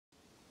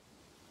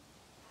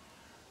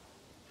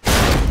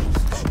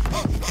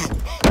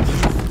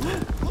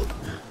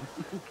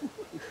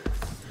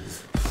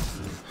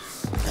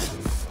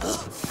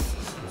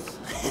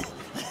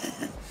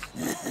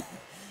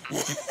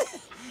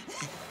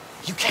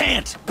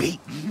can't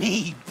beat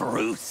me,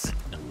 Bruce.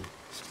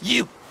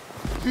 You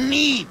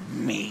need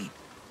me.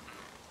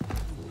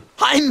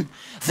 I'm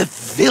the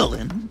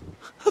villain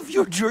of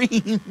your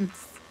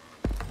dreams.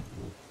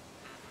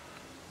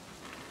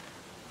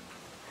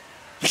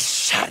 The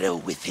shadow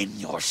within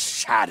your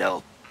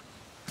shadow.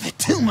 The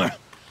tumor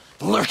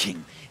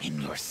lurking in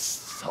your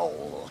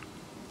soul.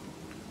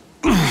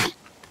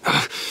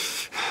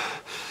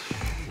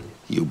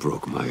 You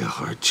broke my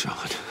heart,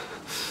 John.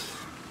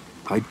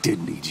 I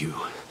did need you.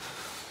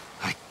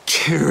 I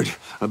cared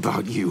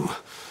about you.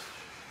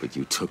 But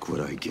you took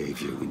what I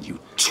gave you and you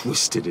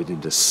twisted it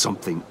into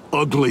something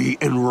ugly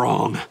and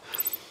wrong.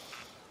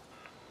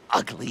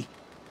 Ugly?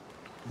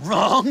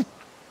 Wrong?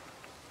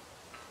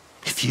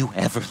 If you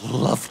ever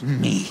loved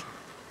me,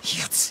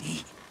 you'd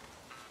see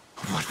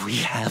what we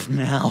have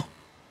now.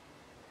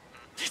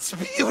 It's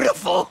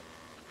beautiful.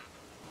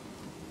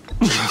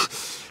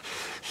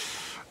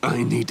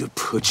 I need to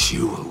put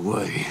you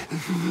away.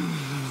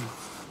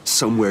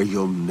 Somewhere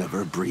you'll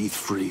never breathe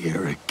free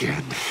air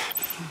again.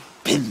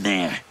 Been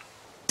there.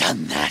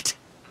 Done that.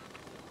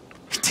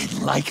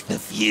 Didn't like the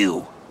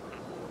view.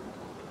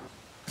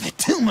 The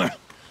tumor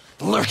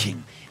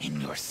lurking in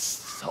your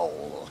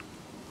soul.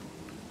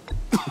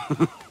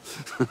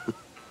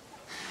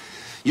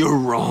 You're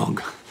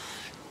wrong,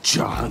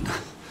 John.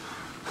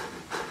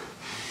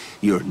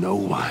 You're no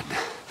one.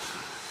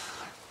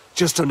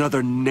 Just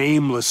another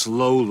nameless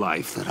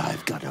lowlife that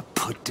I've got to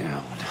put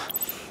down.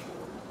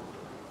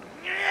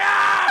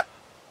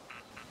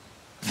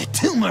 The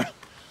tumor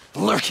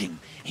lurking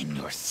in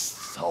your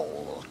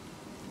soul.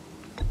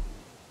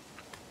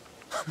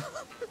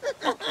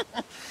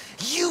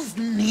 You've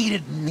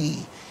needed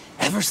me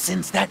ever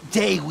since that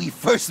day we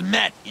first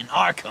met in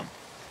Arkham.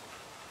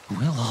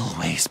 We'll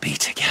always be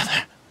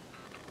together.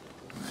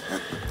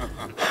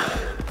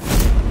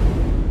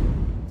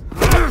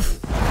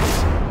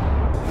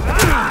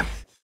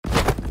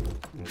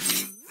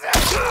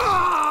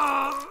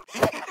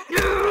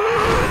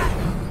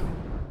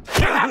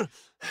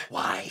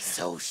 Why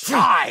so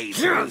shy,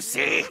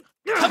 Brucey?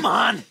 Come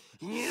on!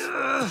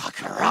 Lock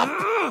her up!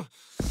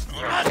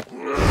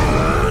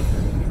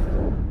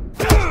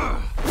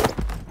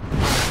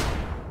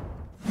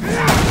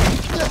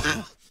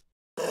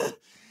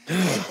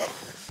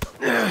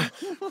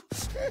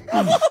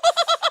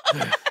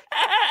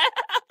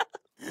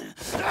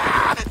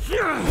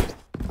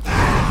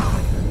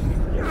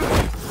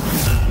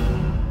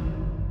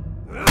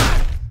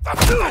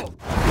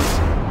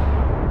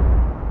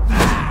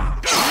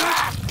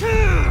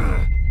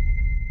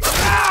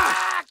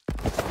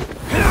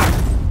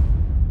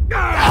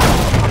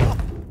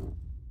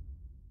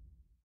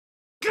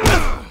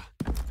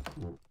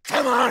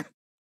 Come on!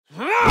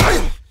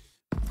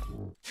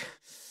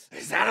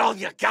 Is that all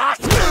you got?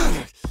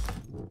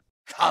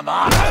 Come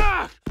on!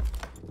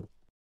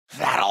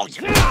 That all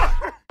you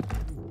got?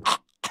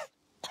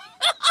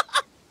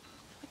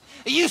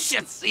 You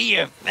should see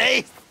your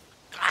face!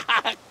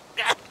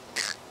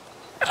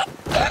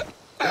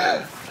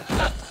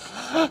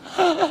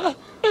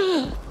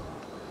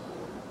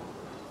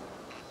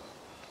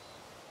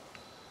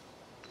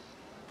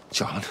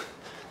 John?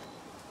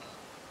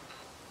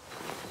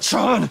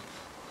 John!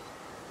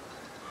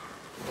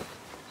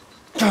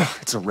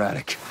 It's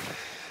erratic.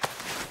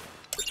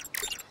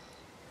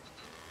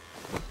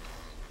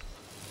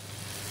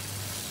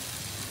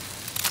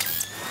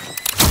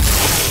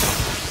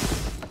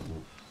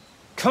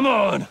 Come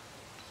on!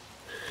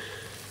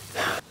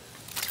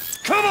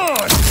 Come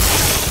on!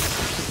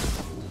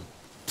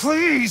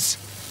 Please!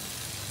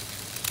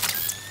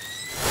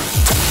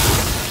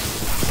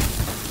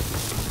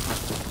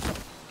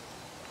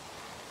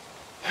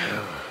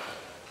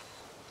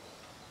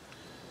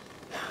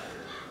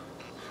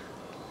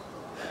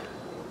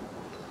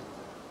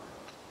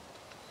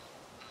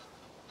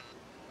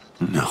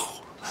 No.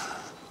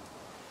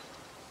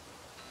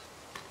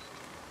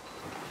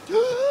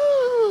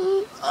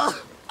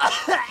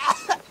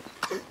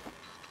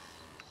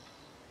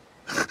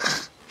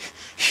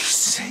 You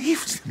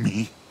saved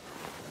me.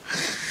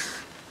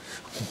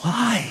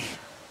 Why?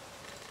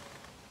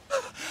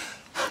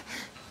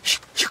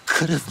 You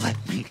could have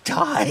let me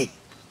die.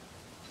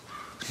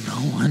 No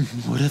one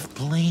would have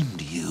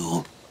blamed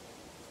you.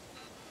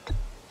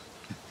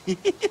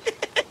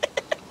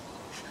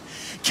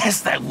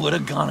 Guess that would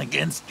have gone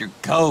against your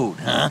code,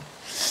 huh?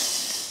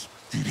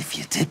 And if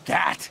you did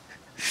that,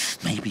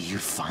 maybe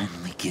you'd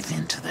finally give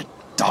in to the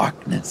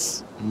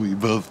darkness we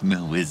both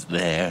know is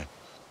there.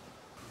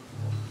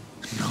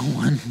 No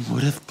one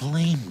would have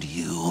blamed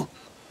you.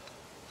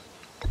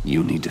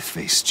 You need to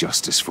face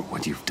justice for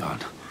what you've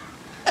done.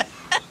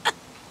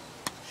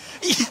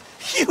 You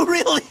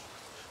really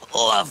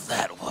love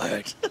that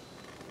word.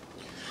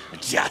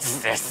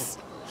 Justice.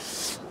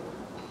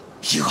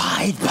 You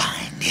hide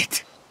behind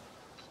it.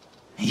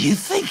 You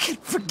think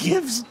it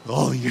forgives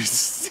all your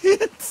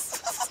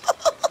sins.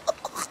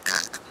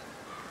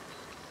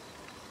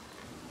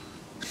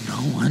 No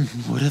one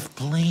would have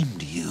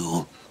blamed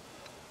you.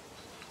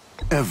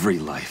 Every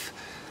life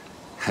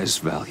has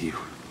value.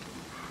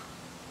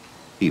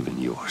 even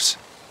yours.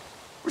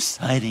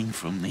 Reciting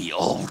from the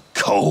old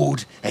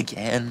code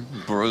again,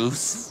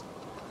 Bruce.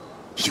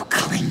 You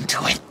cling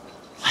to it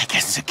like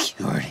a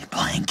security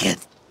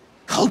blanket,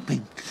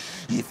 hoping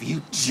if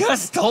you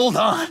just hold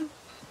on,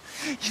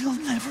 you'll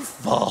never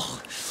fall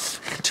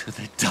into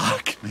the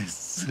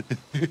darkness.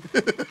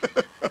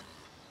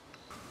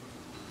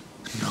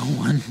 No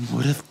one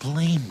would have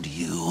blamed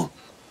you.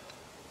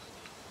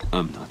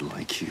 I'm not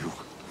like you.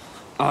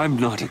 I'm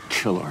not a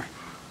killer.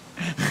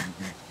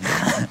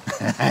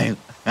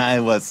 I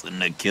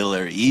wasn't a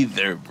killer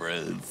either,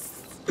 Bruce.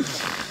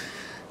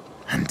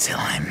 Until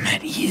I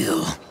met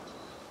you.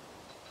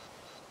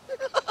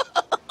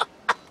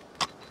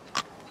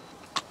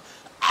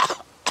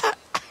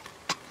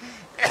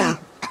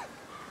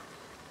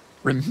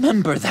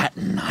 Remember that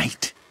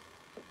night?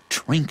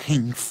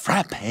 Drinking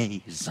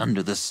frappes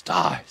under the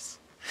stars.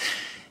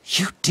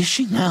 You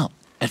dishing out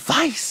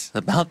advice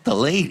about the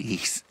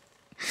ladies.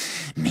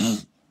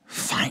 Me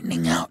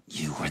finding out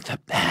you were the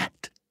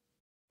Pact.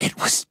 It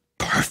was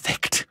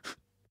perfect.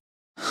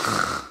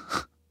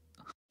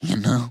 You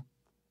know,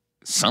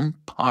 some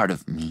part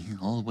of me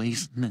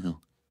always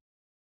knew.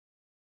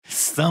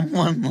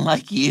 Someone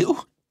like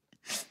you,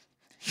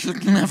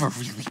 you'd never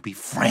really be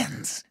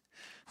friends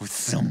with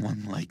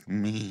someone like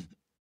me.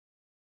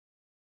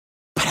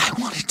 But I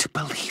wanted to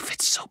believe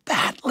it so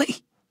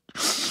badly.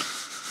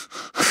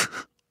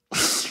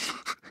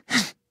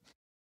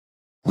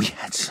 We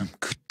had some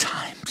good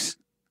times,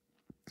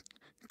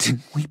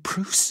 didn't we,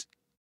 Bruce?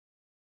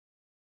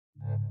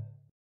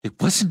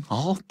 It wasn't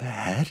all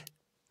bad.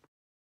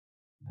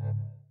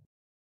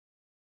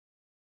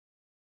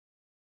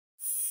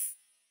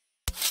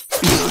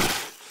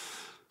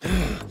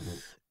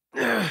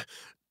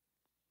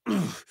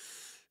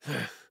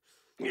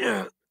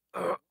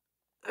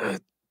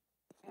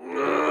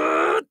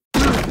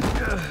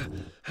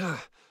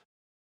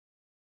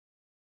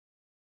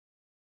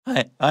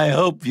 I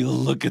hope you'll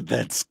look at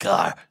that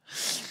scar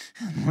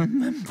and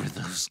remember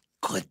those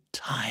good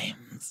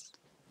times.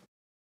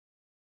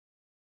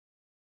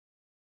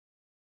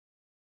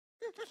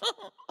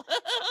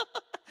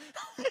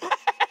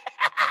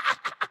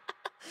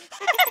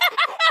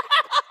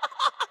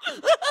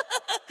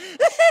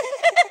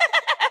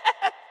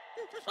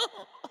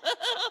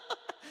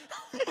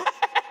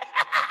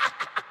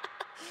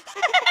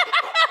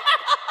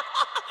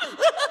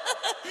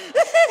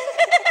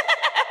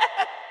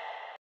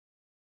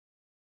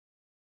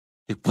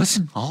 It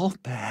wasn't all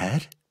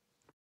bad.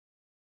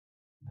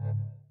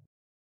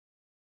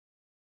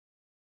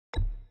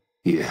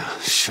 Yeah,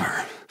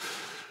 sure.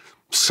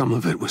 Some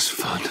of it was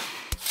fun.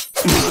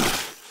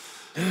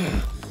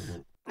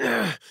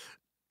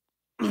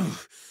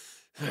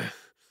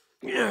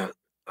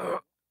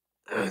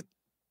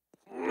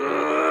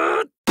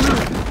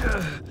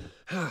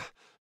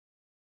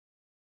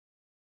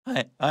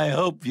 I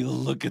hope you'll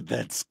look at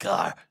that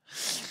scar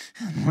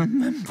and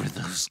remember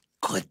those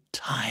good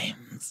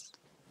times.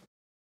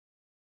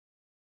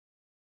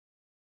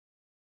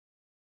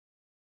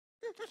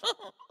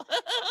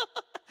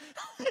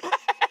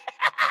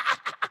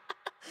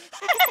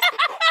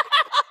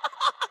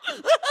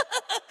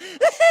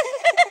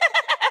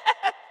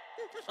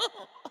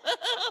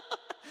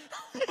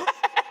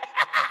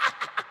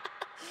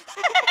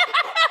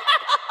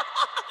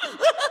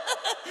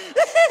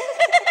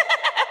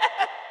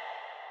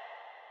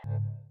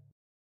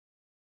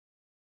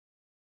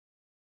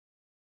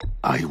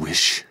 I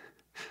wish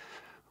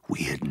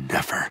we had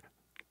never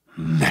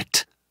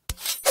met.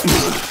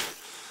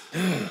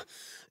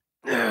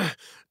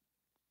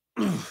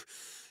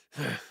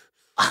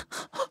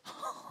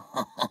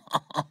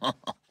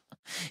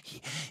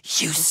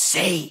 You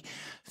say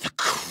the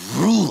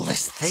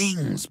cruelest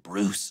things,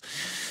 Bruce.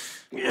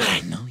 But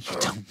I know you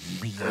don't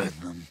mean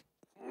them.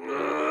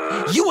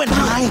 You and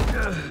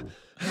I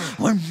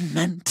were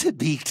meant to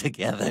be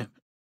together.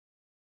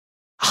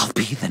 I'll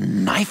be the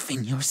knife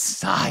in your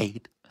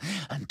side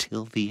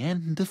until the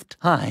end of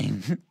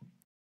time.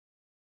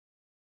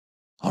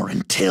 Or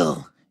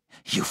until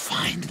you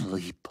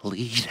finally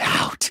bleed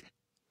out.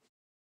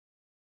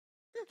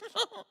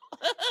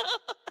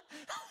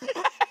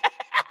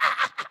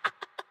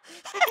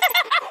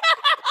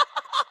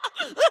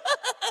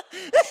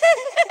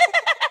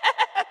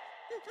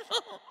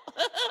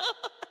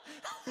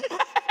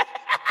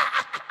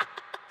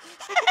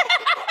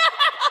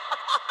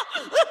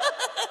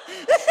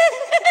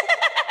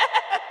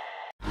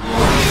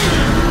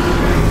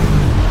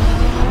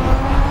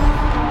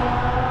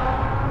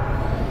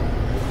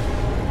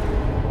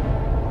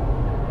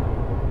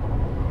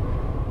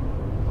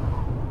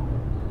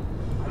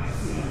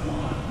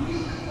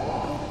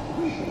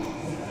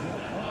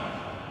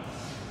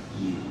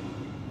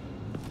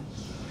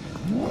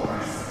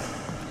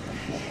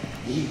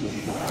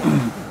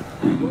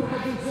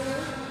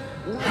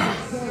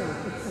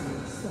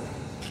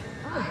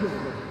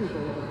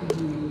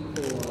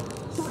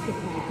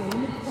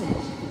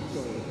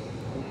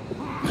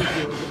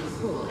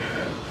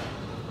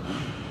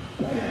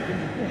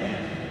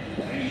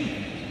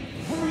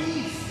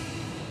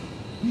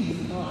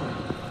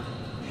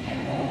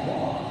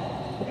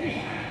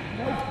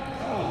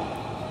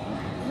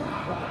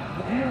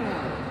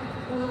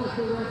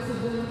 like the rest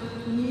of them,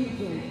 you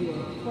can't do a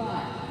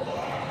fight.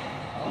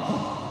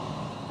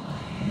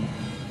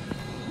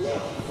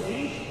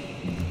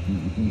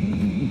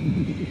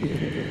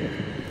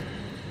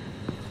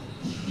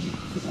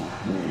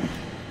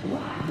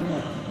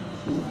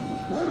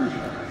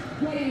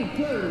 Getting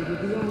dirty is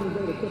the only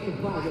way to get the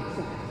virus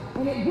out.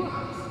 And it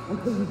works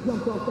until you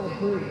jump off that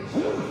bridge.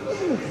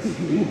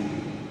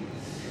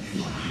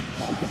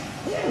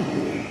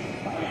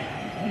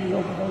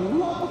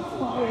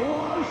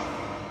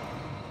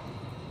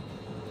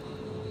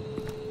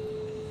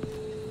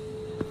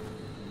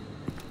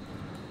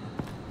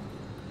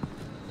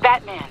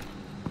 Batman.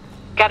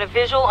 Got a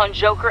visual on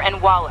Joker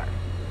and Waller.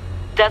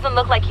 Doesn't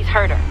look like he's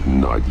hurt her.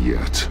 Not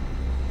yet.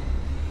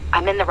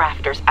 I'm in the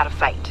rafters, out of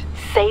sight.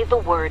 Say the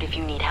word if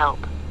you need help.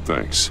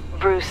 Thanks.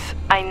 Bruce,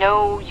 I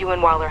know you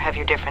and Waller have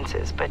your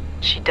differences, but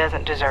she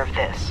doesn't deserve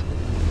this.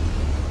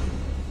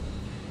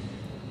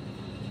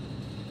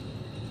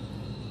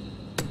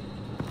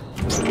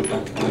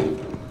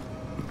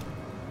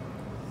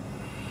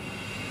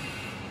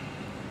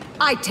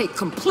 I take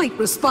complete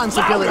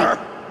responsibility.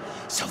 Louder!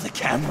 So the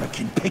camera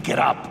can pick it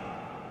up.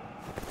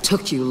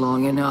 Took you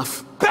long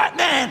enough.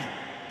 Batman!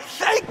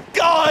 Thank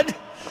God!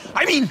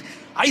 I mean,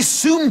 I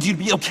assumed you'd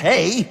be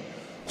okay.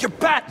 You're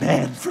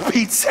Batman, for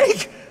Pete's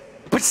sake.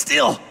 But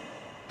still,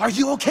 are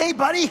you okay,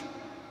 buddy?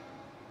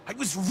 I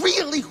was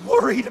really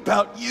worried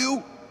about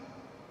you.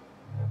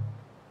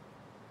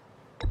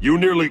 You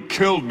nearly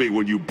killed me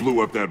when you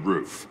blew up that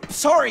roof.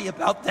 Sorry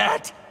about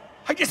that.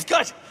 I just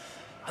got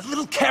a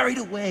little carried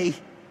away.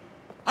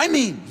 I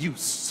mean, you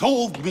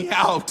sold me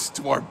out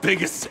to our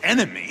biggest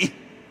enemy.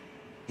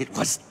 It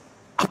was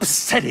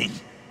upsetting.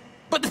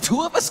 But the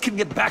two of us can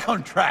get back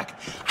on track.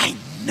 I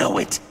know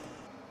it.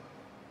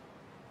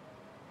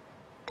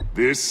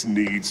 This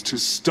needs to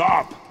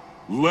stop.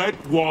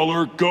 Let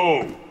Waller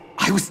go.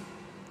 I was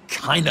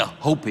kinda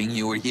hoping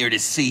you were here to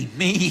see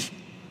me.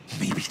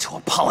 Maybe to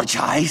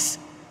apologize.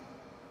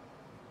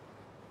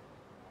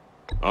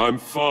 I'm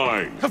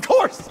fine. Of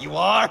course you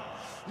are.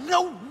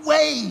 No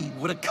way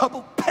would a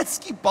couple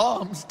pesky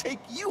bombs take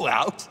you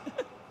out.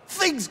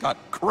 Things got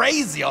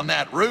crazy on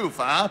that roof,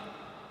 huh?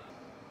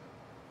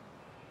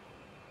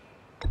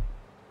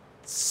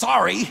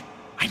 Sorry.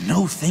 I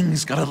know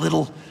things got a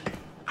little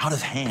out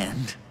of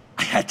hand.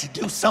 I had to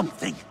do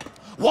something.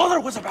 Waller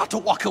was about to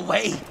walk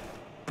away.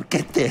 But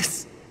get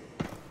this.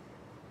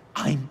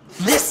 I'm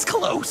this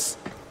close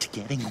to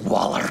getting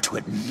Waller to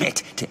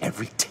admit to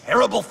every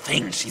terrible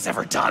thing she's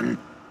ever done.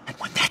 And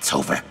when that's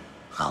over,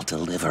 I'll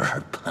deliver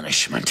her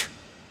punishment.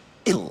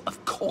 It'll,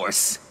 of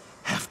course,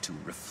 have to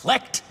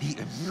reflect the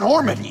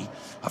enormity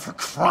of her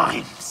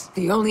crimes.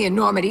 The only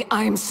enormity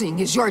I'm seeing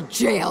is your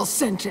jail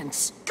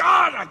sentence.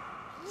 God, I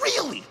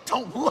really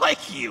don't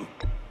like you.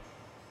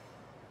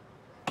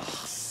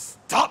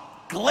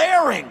 Stop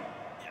glaring.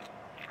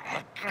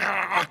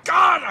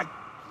 God, I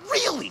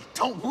really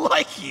don't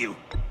like you.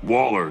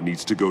 Waller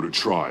needs to go to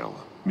trial.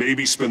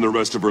 Maybe spend the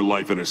rest of her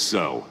life in a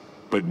cell.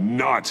 But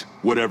not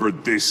whatever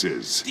this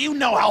is. Do you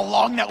know how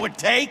long that would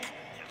take?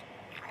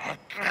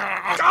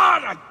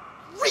 God, I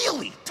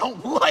really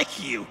don't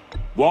like you.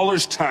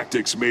 Waller's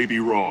tactics may be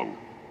wrong,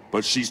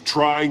 but she's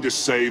trying to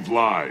save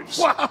lives.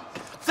 Wow,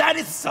 that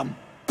is some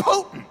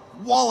potent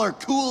Waller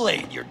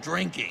Kool-Aid you're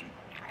drinking.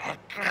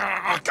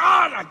 God,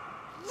 I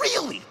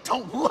really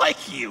don't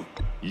like you.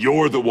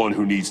 You're the one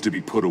who needs to be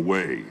put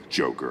away,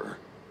 Joker.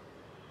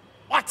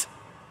 What?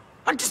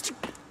 I'm just a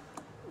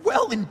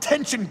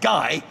well-intentioned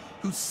guy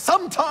who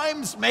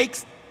sometimes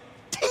makes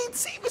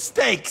teensy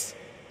mistakes.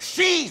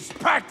 She's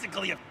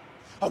practically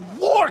a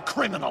war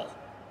criminal.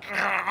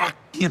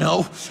 You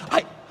know,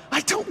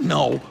 I don't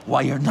know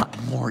why you're not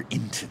more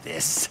into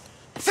this.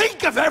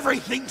 Think of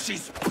everything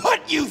she's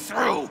put you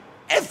through.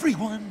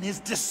 Everyone is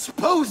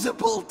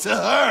disposable to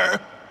her.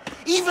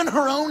 Even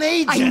her own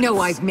agents. I know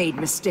I've made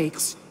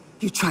mistakes.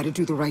 You try to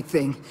do the right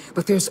thing,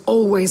 but there's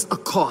always a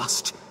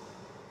cost.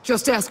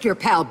 Just ask your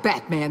pal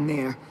Batman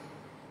there.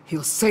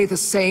 He'll say the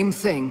same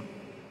thing.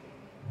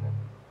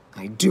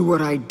 I do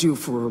what I do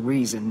for a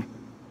reason.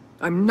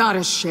 I'm not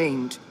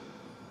ashamed.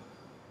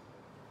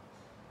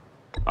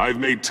 I've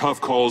made tough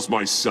calls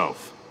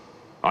myself.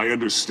 I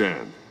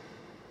understand.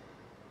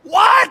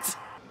 What?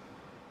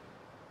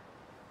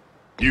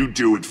 You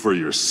do it for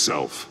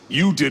yourself.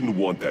 You didn't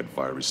want that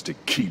virus to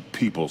keep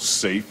people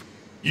safe.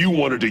 You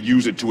wanted to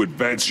use it to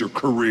advance your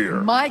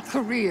career. My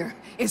career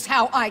is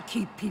how I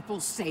keep people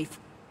safe.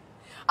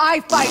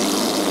 I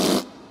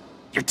fight...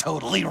 You're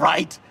totally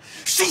right.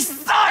 She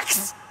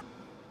sucks!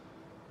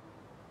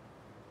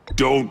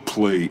 Don't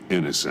play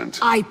innocent.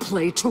 I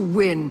play to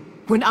win.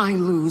 When I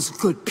lose,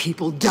 good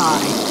people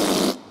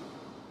die.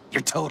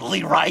 You're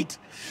totally right.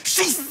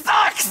 She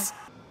sucks!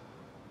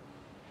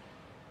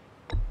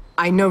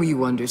 I know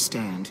you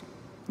understand.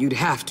 You'd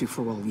have to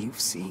for all you've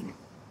seen.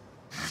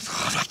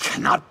 God, I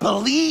cannot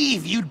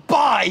believe you'd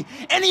buy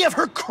any of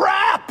her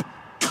crap!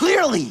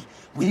 Clearly,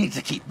 we need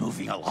to keep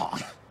moving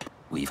along.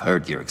 We've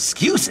heard your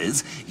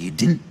excuses. You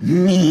didn't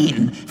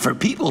mean for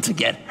people to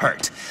get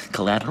hurt.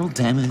 Collateral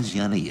damage,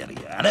 yada yada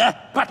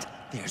yada.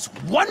 But there's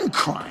one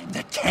crime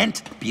that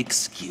can't be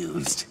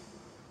excused.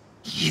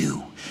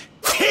 You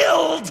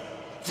killed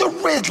the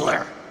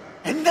Riddler!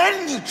 And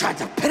then you tried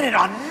to pin it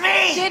on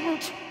me!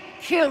 Didn't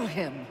kill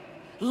him,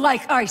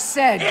 like I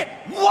said. It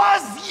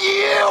was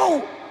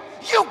you!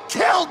 You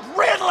killed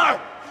Riddler!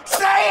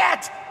 Say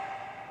it!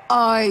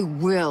 I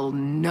will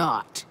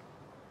not.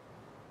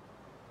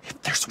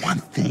 If there's one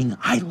thing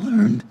I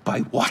learned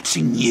by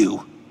watching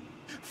you,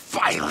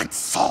 violence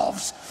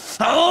solves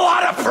a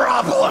lot of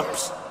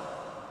problems!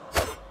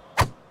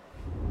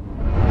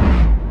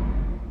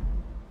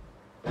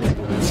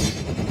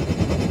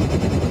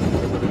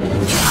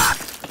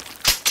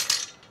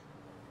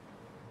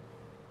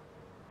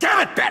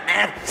 Damn it,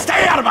 Batman!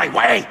 Stay out of my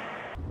way!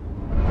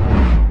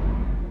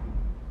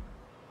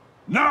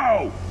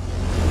 No!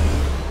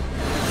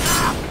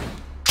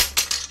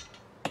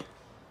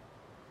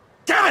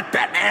 Damn it,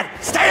 Batman!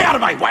 Stay out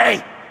of my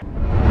way!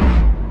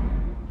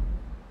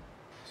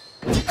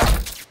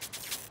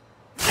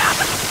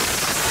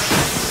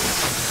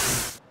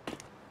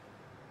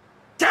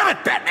 Damn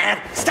it,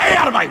 Batman! Stay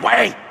out of my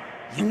way!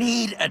 You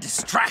need a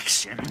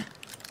distraction.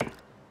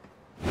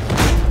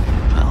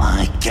 While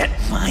I get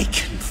my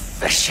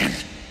confession.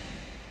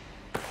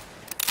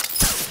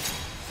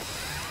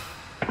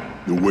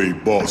 The way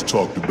Boss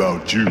talked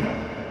about you,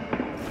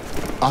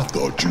 I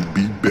thought you'd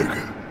be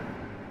bigger.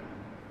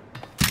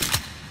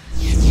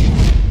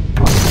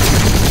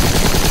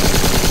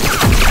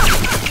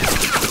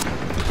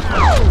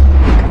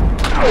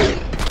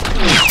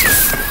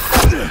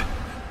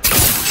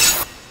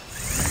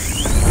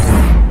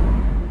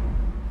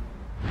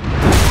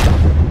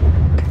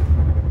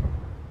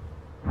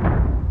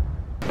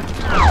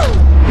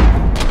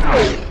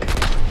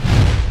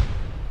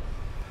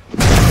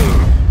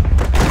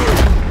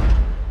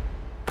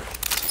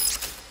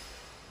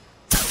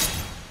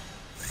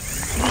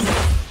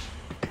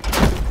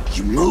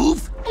 You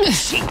move,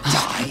 she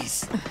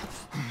dies.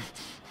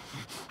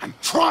 I'm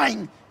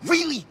trying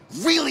really,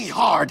 really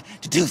hard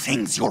to do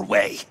things your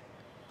way.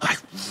 I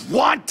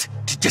want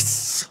to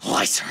just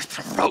slice her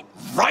throat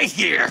right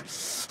here,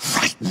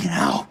 right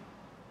now.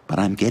 But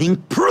I'm getting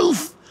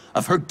proof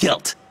of her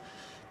guilt,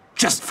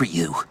 just for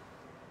you.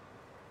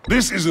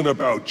 This isn't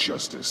about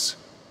justice.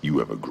 You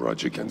have a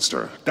grudge against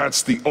her.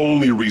 That's the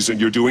only reason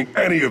you're doing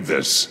any of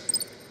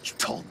this. You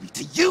told me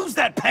to use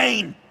that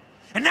pain,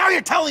 and now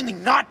you're telling me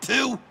not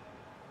to?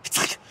 It's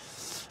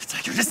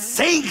like you're just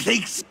saying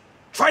things,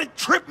 try to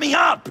trip me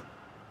up.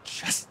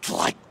 Just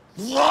like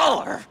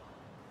Waller.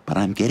 But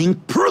I'm getting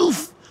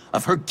proof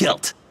of her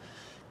guilt,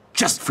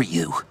 just for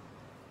you.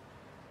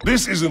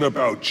 This isn't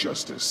about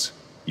justice.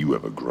 You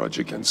have a grudge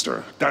against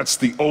her. That's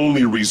the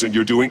only reason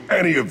you're doing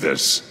any of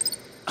this.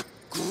 A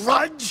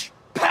grudge,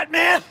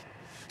 Batman?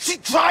 She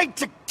tried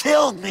to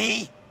kill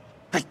me.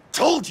 I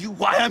told you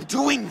why I'm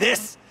doing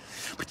this,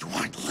 but you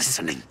aren't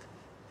listening.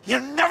 You're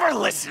never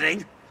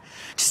listening.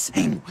 Just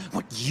saying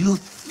what you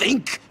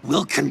think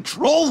will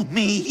control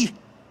me.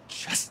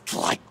 Just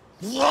like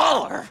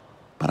Waller.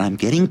 But I'm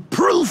getting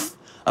proof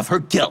of her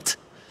guilt,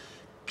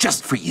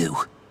 just for you.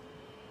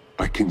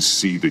 I can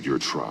see that you're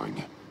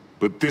trying,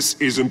 but this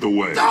isn't the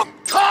way. Don't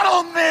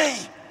coddle me!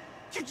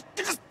 You're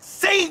just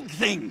saying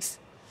things,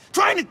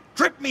 trying to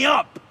trip me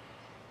up.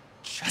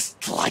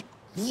 Just like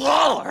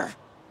Waller.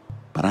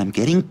 But I'm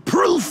getting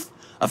proof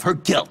of her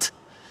guilt,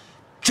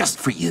 just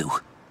for you.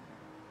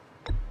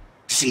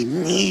 She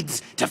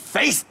needs to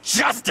face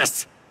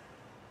justice.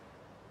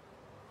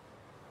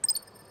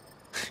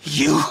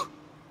 You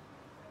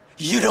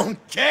don't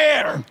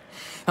care.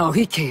 Oh,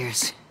 he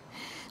cares.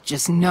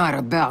 Just not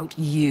about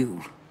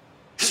you.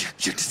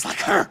 You're just like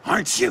her,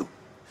 aren't you?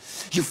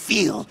 You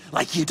feel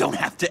like you don't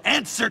have to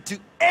answer to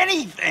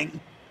anything.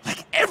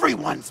 Like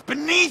everyone's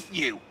beneath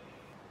you.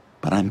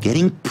 But I'm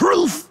getting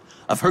proof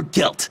of her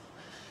guilt,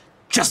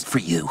 just for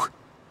you.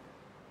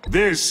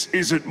 This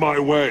isn't my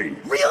way.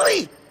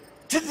 Really?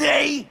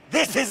 Today,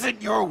 this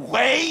isn't your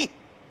way?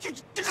 You're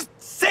just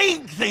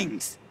saying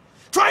things,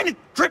 trying to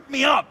trip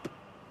me up.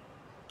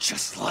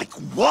 Just like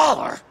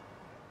Waller.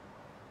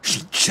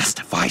 She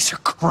justifies her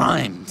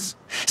crimes,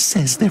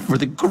 says they're for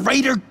the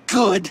greater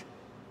good.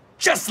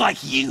 Just like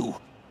you.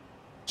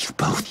 You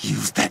both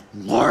use that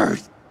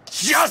word,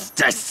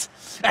 justice,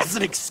 as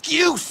an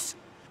excuse,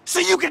 so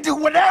you can do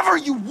whatever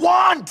you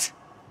want.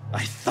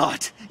 I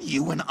thought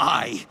you and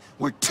I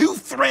were two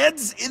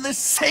threads in the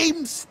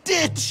same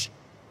stitch.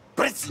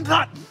 But it's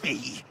not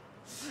me.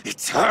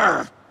 It's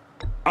her.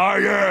 I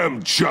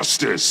am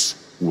justice.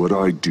 What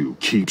I do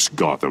keeps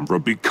Gotham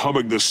from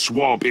becoming the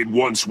swamp it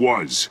once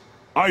was.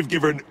 I've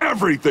given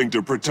everything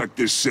to protect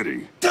this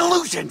city.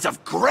 Delusions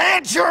of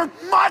grandeur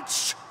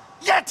much?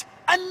 Yet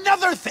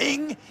another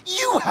thing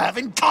you have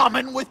in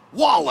common with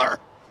Waller.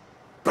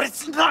 But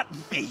it's not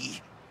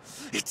me.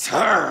 It's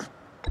her.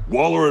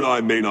 Waller and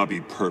I may not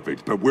be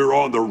perfect, but we're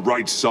on the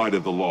right side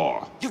of the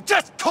law. You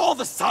just call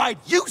the side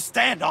you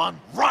stand on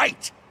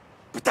right.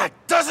 But that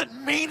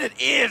doesn't mean it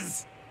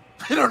is.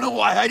 I don't know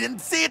why I didn't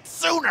see it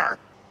sooner.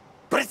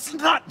 But it's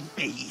not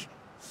me.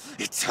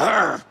 It's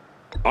her.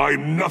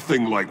 I'm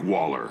nothing like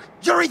Waller.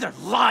 You're either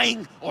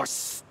lying or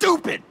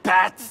stupid,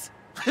 Bats!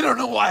 I don't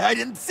know why I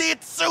didn't see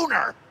it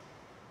sooner!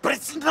 But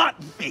it's not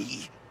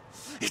me.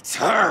 It's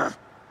her.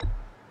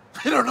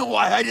 I don't know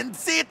why I didn't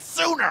see it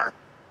sooner!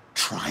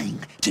 Trying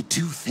to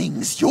do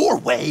things your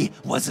way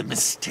was a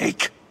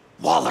mistake.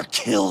 Waller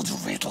killed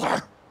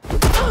Riddler.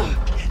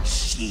 And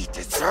she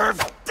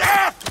deserved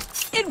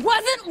death! It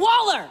wasn't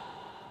Waller!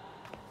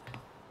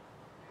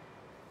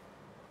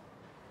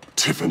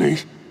 Tiffany,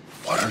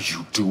 what are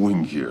you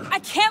doing here? I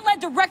can't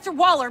let Director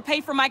Waller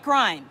pay for my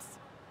crimes.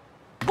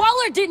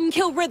 Waller didn't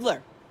kill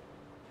Riddler.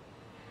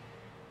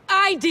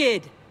 I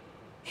did.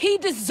 He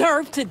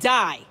deserved to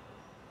die.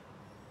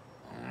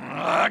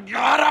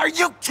 God, are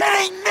you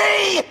kidding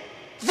me?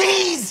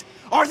 These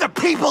are the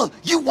people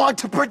you want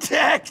to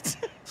protect!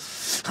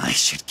 I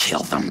should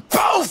kill them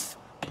both!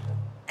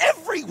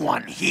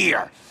 Everyone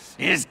here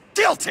is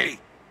guilty!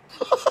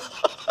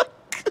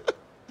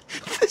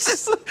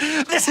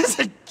 This is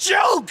a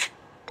joke!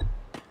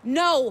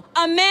 No,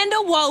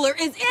 Amanda Waller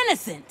is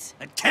innocent.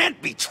 It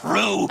can't be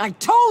true! I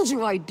told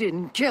you I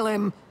didn't kill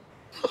him!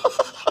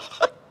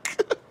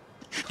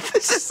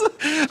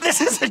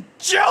 This is a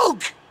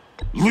joke!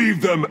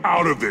 Leave them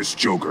out of this,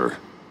 Joker.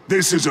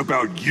 This is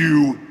about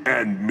you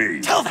and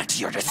me. Tell that to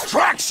your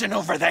distraction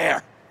over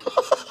there!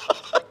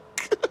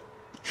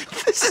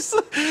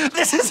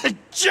 This is a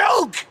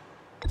joke!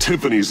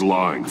 Tiffany's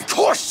lying. Of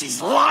course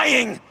she's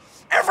lying!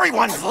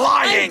 Everyone's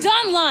lying! I'm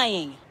done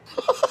lying.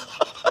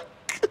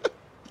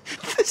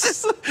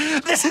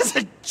 This is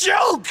a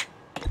joke!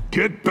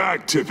 Get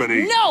back,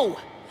 Tiffany! No!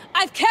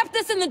 I've kept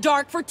this in the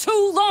dark for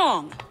too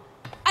long.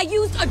 I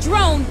used a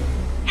drone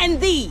and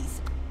these.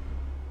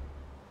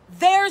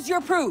 There's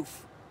your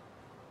proof.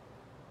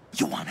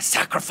 You want to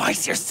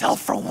sacrifice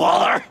yourself for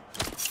Waller?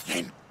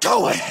 Then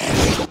go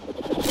ahead.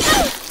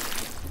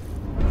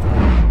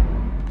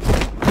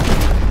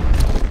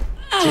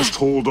 Just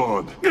hold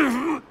on.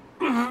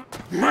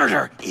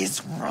 Murder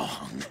is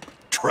wrong.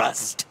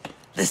 Trust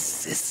the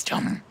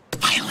system.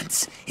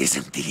 Violence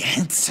isn't the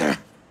answer.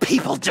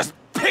 People just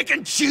pick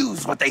and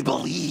choose what they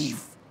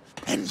believe.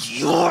 And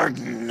you're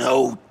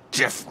no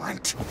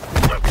different.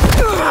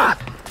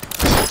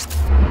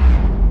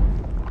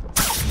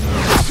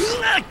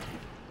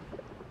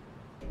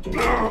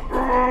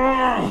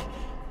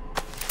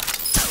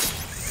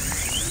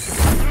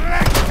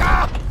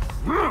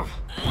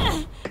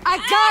 I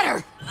got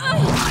her!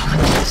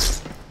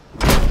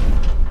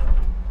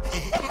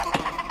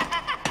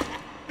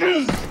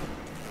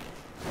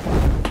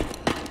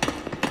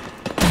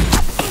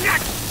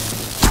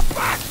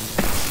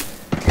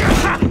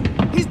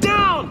 He's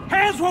down!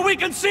 Hands where we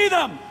can see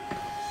them!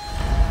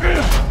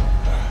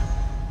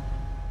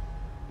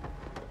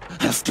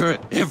 After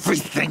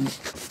everything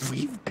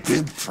we've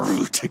been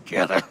through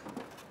together,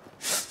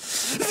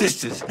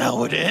 this is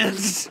how it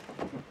ends.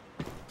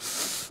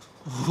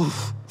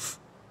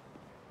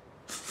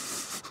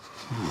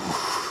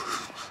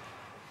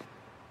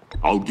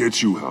 I'll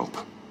get you help.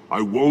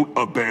 I won't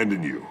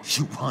abandon you.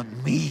 You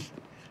want me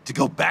to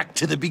go back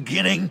to the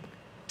beginning?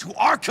 To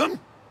Arkham?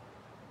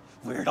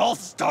 Where it all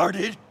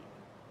started?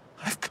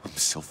 I've come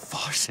so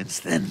far since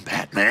then,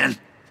 Batman.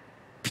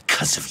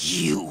 Because of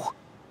you.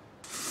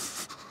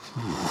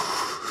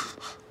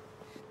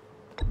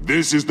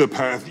 This is the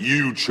path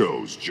you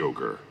chose,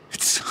 Joker.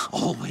 It's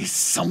always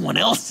someone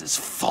else's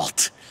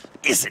fault,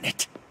 isn't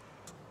it?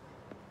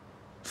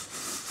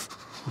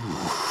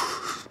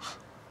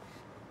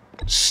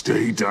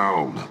 Stay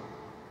down.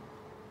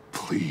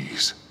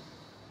 Please.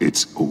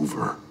 It's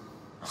over.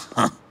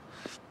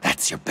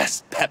 That's your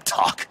best pep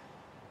talk.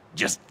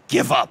 Just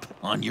give up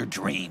on your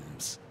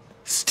dreams.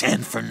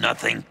 Stand for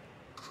nothing.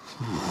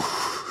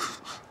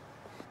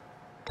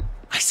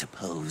 I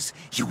suppose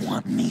you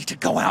want me to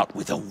go out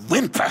with a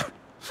whimper.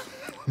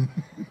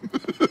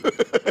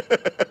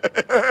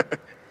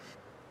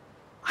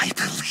 I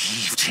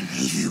believed in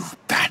you,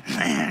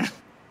 Batman.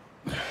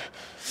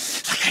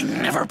 Like I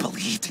never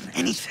believed in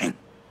anything.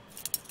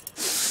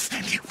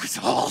 And it was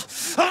all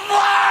a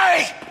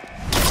lie!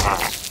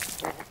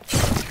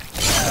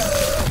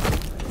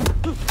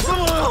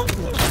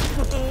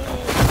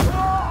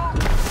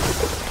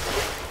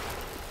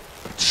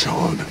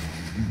 Sean.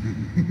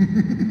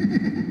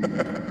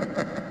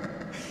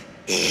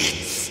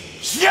 It's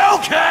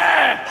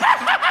Joker!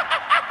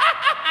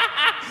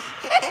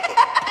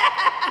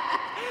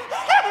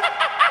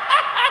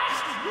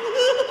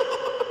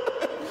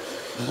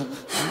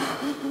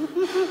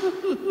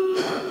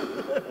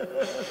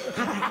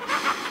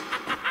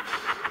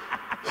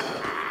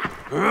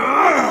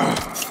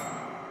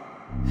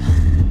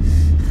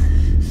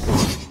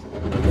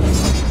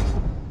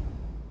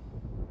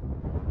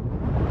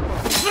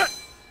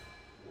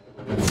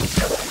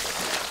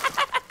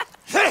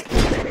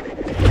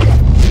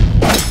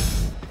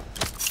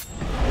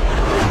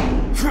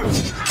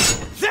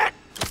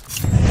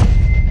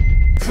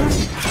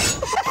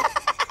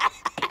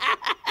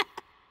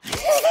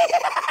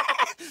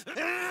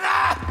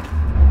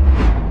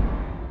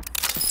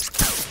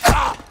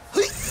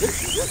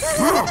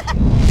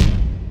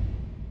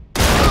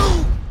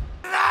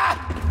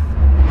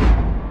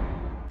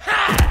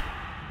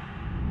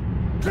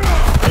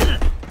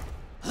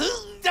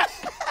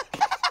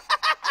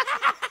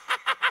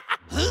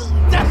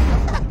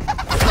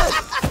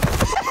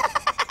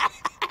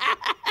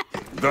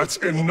 That's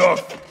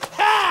enough!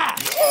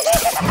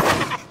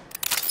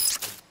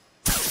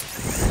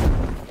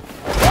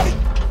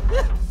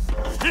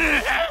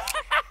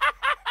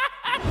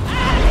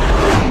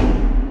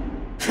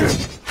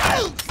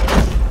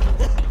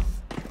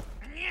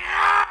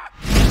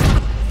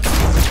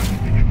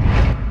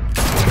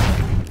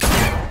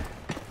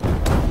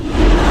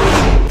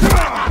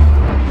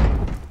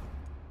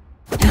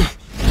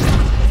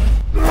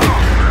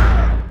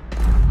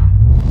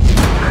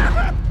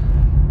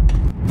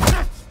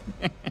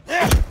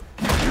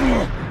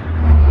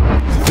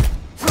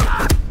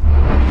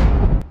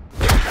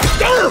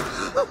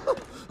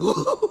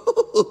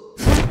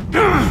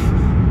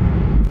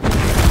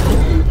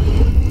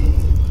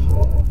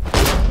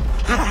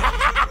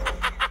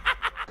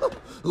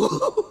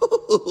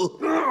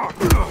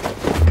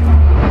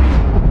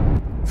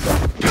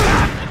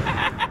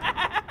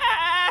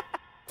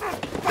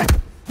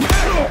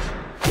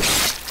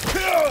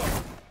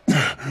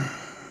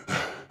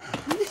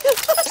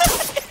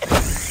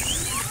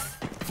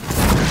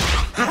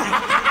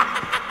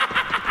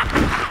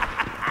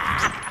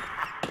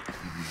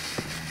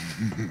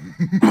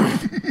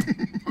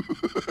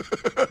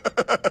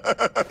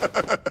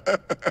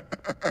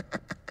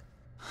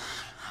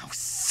 I was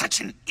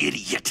such an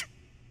idiot.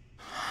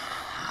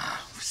 I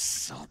was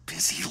so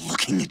busy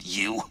looking at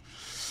you,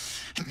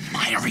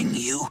 admiring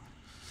you,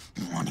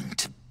 wanting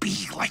to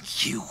be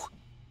like you.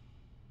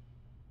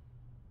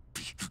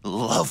 Be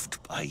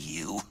loved by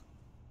you.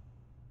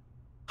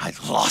 I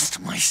lost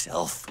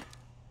myself.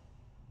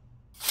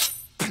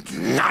 But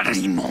not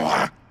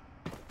anymore.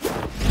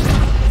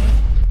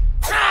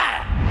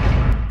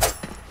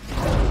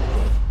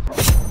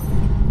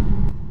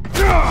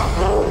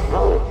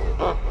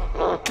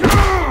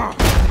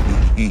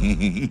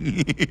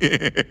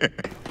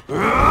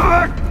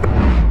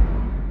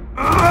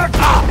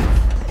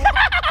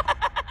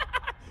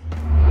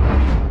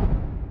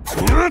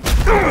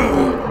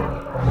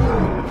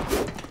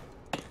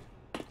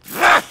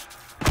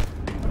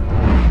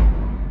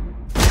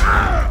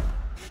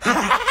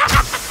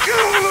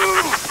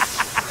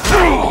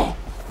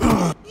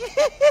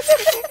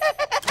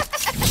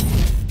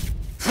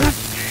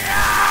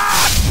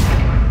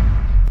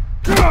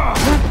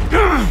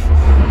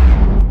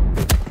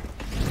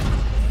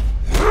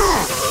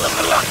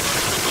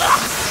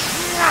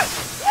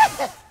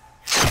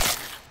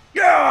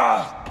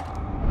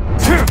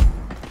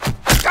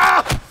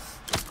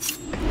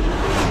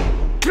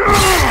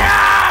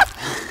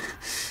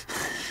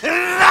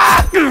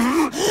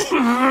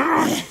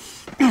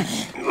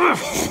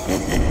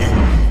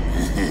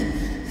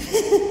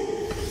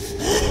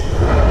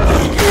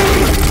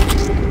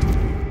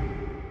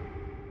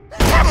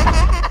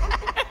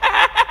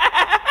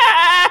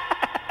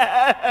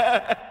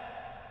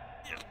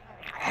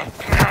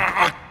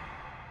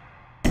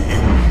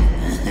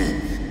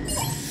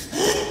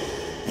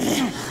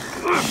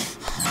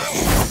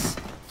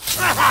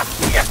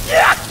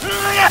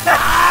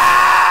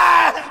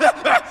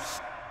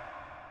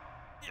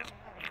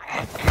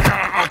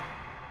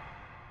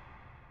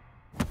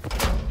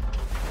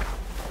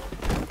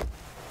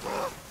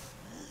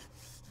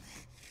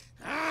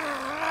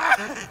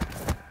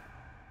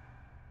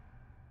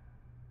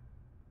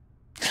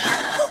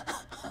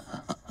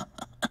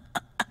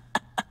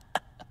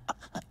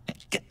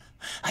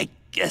 I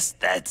guess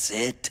that's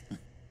it.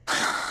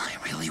 I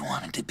really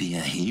wanted to be a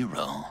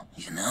hero,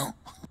 you know?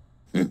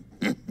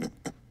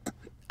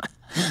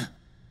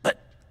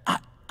 But I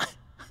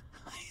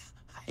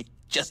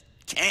just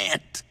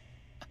can't.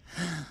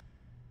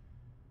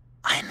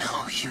 I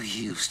know you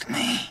used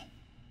me.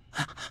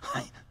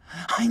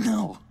 I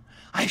know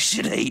I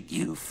should hate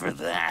you for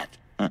that.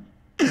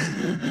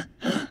 But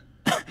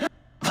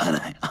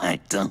I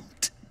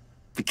don't,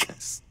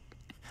 because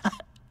I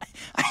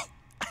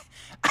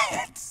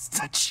had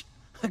such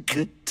a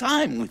good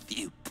time with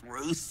you,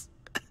 Bruce.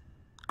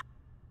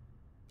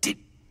 Did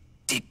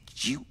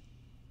you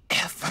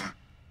ever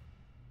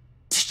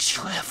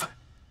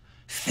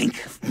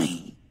think of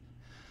me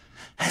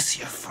as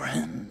your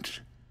friend?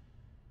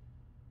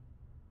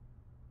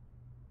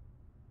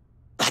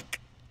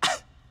 Like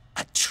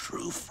a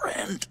true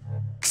friend?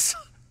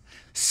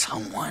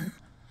 Someone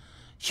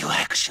you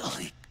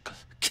actually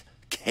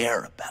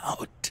care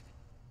about?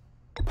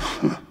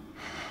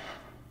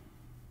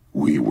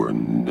 We were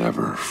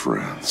never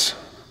friends.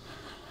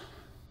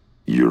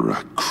 You're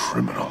a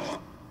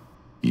criminal.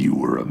 You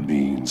were a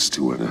means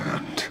to an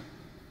end.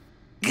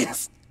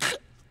 Yes.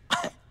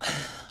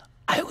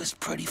 I was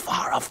pretty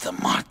far off the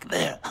mark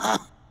there, huh?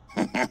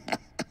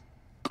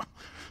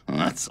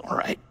 That's all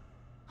right.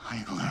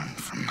 I learned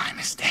from my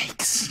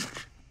mistakes.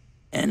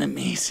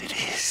 Enemies it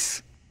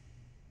is.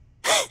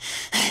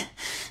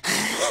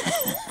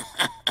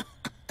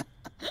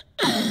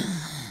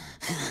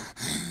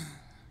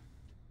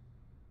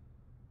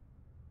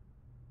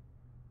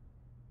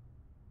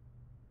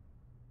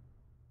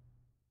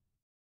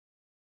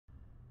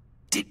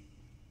 Did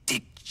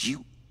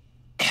you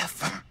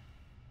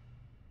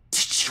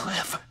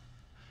ever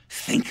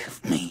think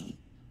of me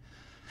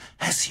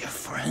as your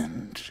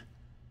friend?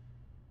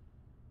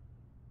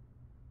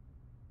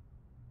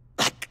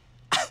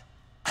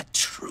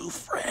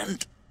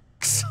 friend.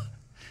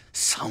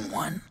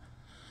 Someone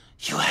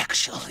you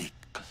actually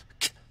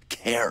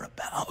care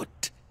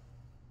about.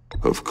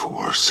 Of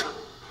course.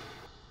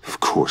 Of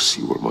course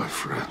you were my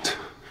friend.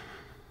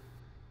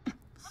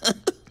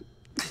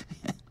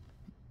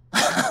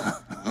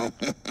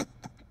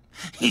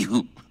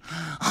 You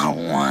are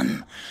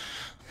one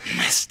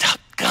messed up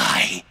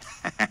guy.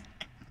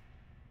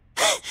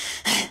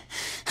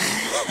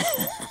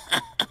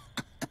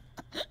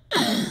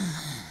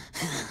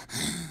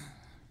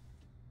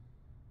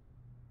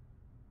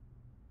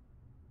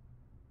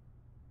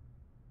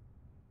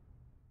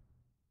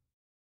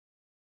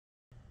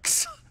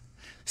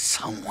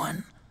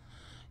 Someone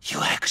you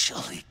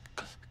actually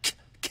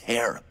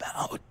care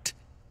about.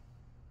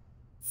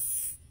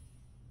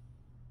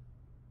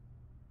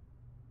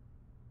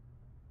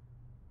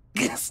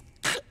 Yes.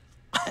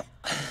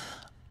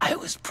 I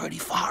was pretty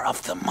far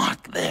off the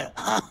mark there,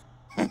 huh?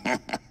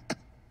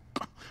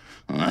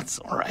 That's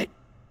all right.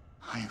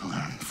 I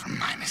learned from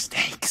my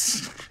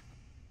mistakes.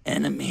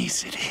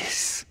 Enemies it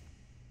is.